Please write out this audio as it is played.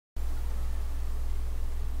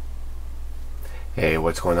Hey,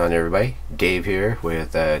 what's going on, everybody? Dave here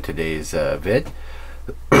with today's vid.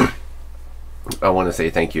 I want to say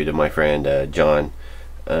thank you to my friend John.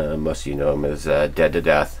 Most of you know him as Dead to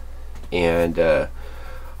Death. And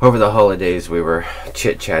over the holidays we were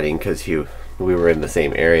chit-chatting because we were in the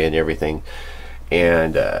same area and everything.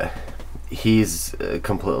 And he's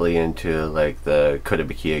completely into like the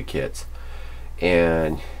Kotobukiya kits.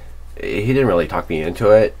 And he didn't really talk me into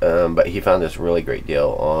it, but he found this really great deal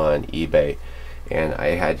on eBay. And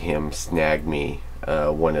I had him snag me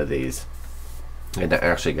one of these, and I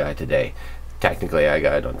actually got it today. Technically I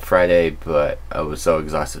got it on Friday, but I was so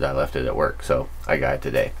exhausted I left it at work, so I got it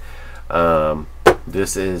today.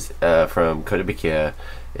 This is from Kotobukiya.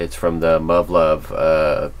 It's from the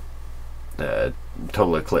Muv-Luv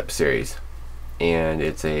Total Eclipse series, and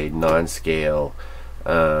it's a non-scale,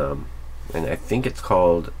 and I think it's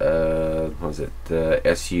called what was it, the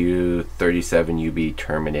SU-37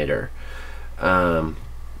 Terminator. And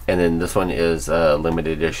then this one is a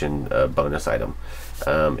limited edition bonus item.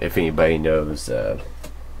 If anybody knows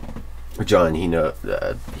John,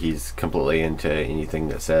 he's completely into anything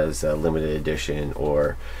that says limited edition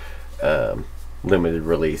or limited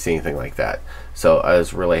release, anything like that. So I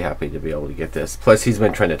was really happy to be able to get this. Plus, he's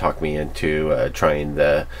been trying to talk me into trying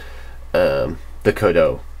the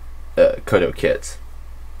Koto kits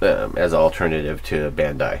as an alternative to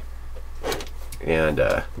Bandai.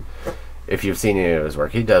 And if you've seen any of his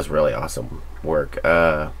work, he does really awesome work.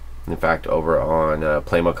 In fact, over on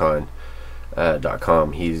plamod.com,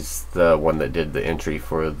 he's the one that did the entry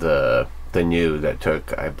for the new that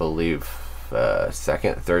took, I believe,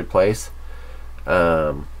 second, third place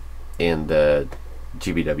in the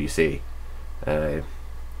GBWC.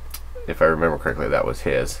 If I remember correctly, that was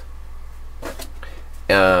his.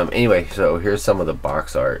 Anyway, so here's some of the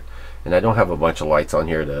box art, and I don't have a bunch of lights on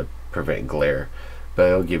here to prevent glare, but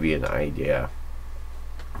it'll give you an idea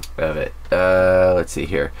of it. Let's see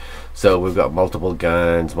here. So we've got multiple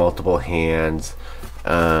guns, multiple hands.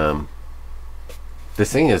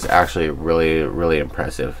 This thing is actually really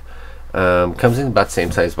impressive. Comes in about the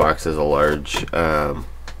same size box as a large,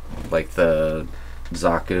 like the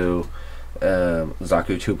Zaku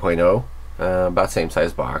 2.0, about same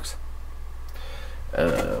size box.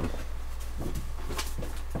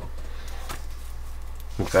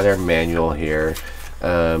 We've got our manual here.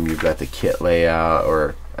 You've got the kit layout,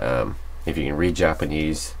 or if you can read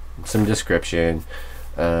Japanese, some description,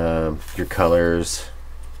 your colors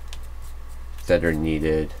that are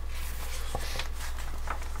needed,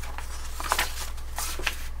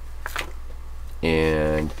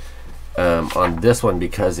 and on this one,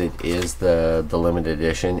 because it is the limited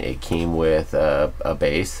edition, it came with a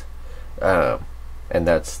base, and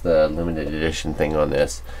that's the limited edition thing on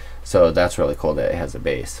this. So that's really cool that it has a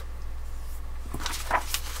base.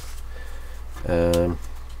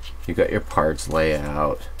 You got your parts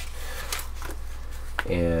layout,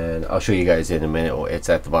 and I'll show you guys in a minute. It's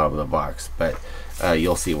at the bottom of the box, but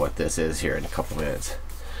you'll see what this is here in a couple minutes.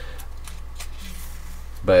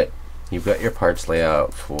 But you've got your parts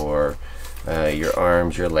layout for your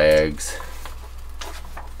arms, your legs,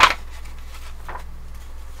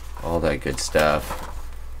 all that good stuff.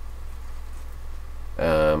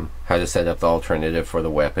 How to set up the alternative for the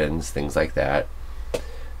weapons, things like that.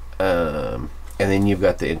 And then you've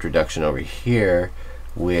got the introduction over here,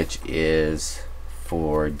 which is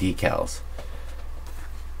for decals.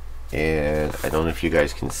 And I don't know if you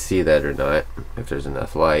guys can see that or not, if there's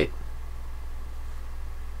enough light.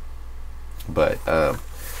 But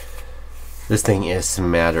this thing is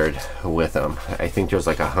smattered with them. I think there's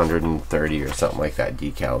like 130 or something like that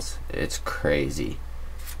decals. It's crazy.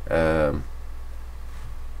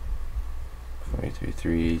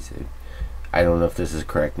 433s. I don't know if this is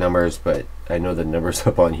correct numbers, but I know the numbers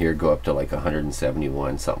up on here go up to like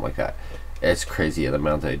 171, something like that. It's crazy the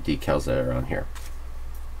amount of decals that are on here.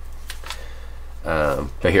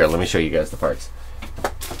 But here, let me show you guys the parts.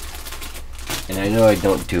 And I know I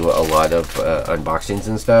don't do a lot of unboxings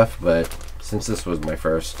and stuff, but since this was my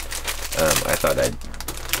first, I thought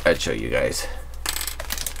I'd show you guys.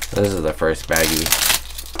 This is the first baggie.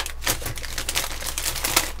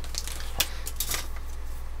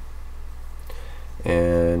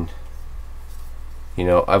 And you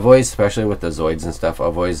know, I've always, especially with the Zoids and stuff,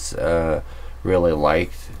 I've always really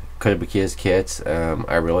liked Kotobukiya's kits.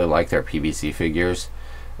 I really like their PVC figures,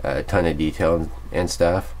 a ton of detail and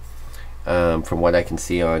stuff. From what I can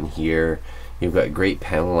see on here, you've got great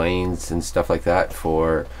panel lines and stuff like that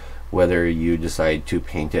for whether you decide to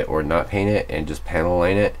paint it or not paint it and just panel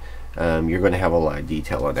line it. You're going to have a lot of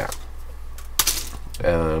detail on that.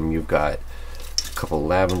 You've got a couple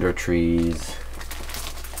lavender trees.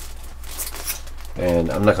 And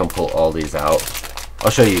I'm not going to pull all these out.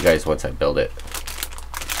 I'll show you guys once I build it.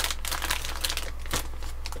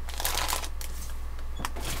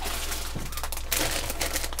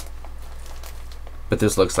 But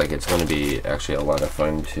this looks like it's going to be actually a lot of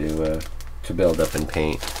fun to build up and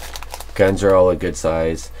paint. Guns are all a good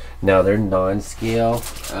size. Now their non-scale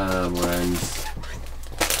runs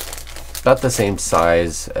about the same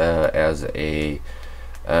size as a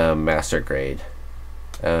master grade.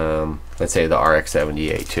 Let's say the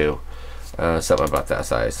RX-78 something about that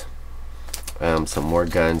size. Some more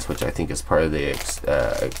guns, which I think is part of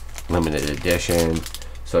the limited edition.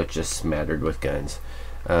 So it's just smattered with guns.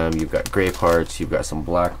 You've got gray parts, you've got some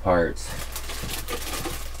black parts.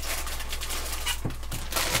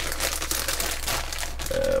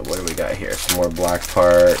 What do we got here? Some more black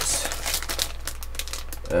parts.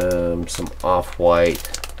 Some off-white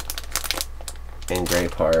and gray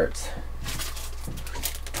parts.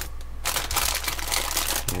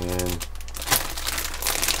 And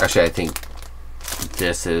actually, I think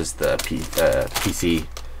this is the PC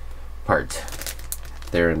part.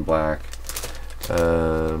 They're in black.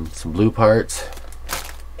 Some blue parts.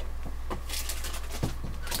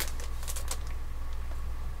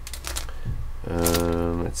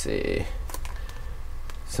 Let's see.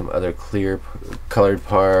 Some other clear colored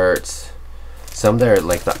parts. Some that are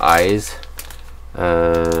like the eyes.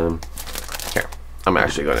 Here, I'm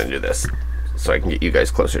actually going to do this so I can get you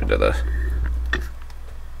guys closer to the.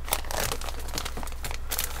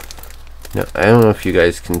 Now, I don't know if you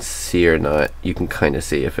guys can see or not. You can kind of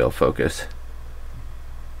see if it'll focus.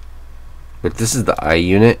 But this is the eye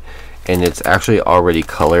unit, and it's actually already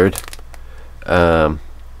colored.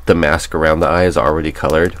 The mask around the eye is already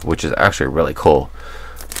colored, which is actually really cool.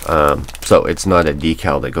 So it's not a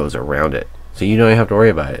decal that goes around it, so you don't even have to worry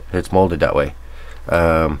about it. It's molded that way.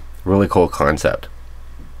 Really cool concept.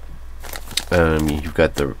 You've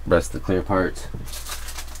got the rest of the clear parts,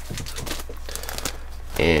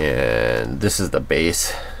 and this is the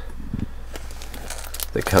base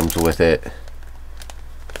that comes with it.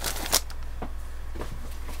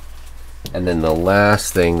 And then the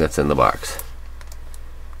last thing that's in the box.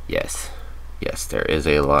 Yes, there is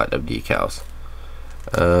a lot of decals.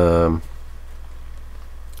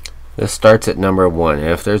 This starts at number 1.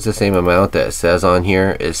 If there's the same amount that it says on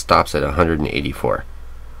here, it stops at 184.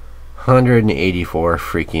 184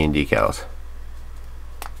 freaking decals.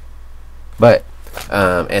 But,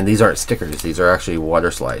 and these aren't stickers, these are actually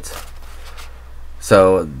water slides.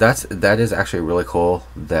 So that is actually really cool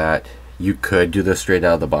that you could do this straight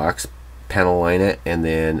out of the box, panel line it, and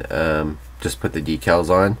then just put the decals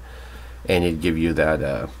on, and it'd give you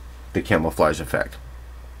that the camouflage effect,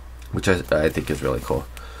 which I think is really cool.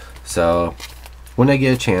 So when I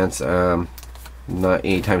get a chance, not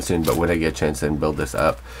anytime soon, but when I get a chance and build this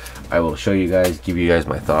up, I will show you guys, give you guys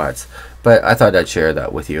my thoughts. But I thought I'd share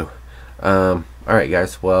that with you. Alright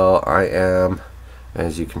guys, well, I am,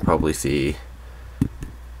 as you can probably see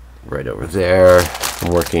right over there,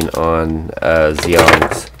 I'm working on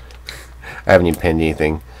Xiong's. I haven't even pinned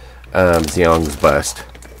anything. Xiong's bust.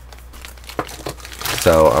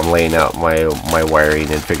 So I'm laying out my wiring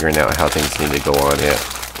and figuring out how things need to go on it.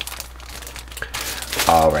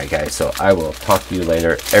 Alright guys, so I will talk to you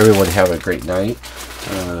later. Everyone have a great night.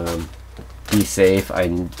 Be safe. I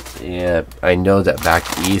know that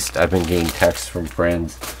back east I've been getting texts from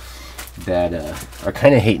friends that are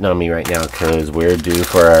kind of hating on me right now because we're due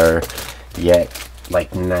for our yet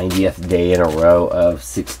like 90th day in a row of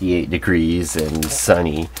 68 degrees and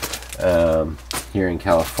sunny here in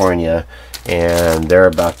California, and they're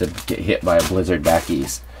about to get hit by a blizzard back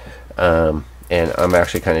east. And I'm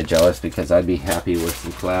actually kind of jealous because I'd be happy with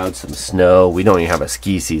some clouds, some snow. We don't even have a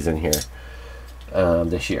ski season here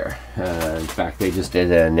this year. In fact, they just did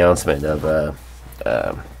an announcement of a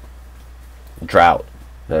drought,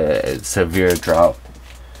 severe drought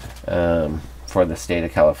for the state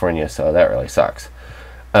of California, so that really sucks.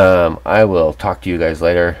 I will talk to you guys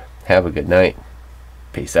later. Have a good night.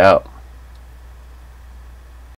 Peace out.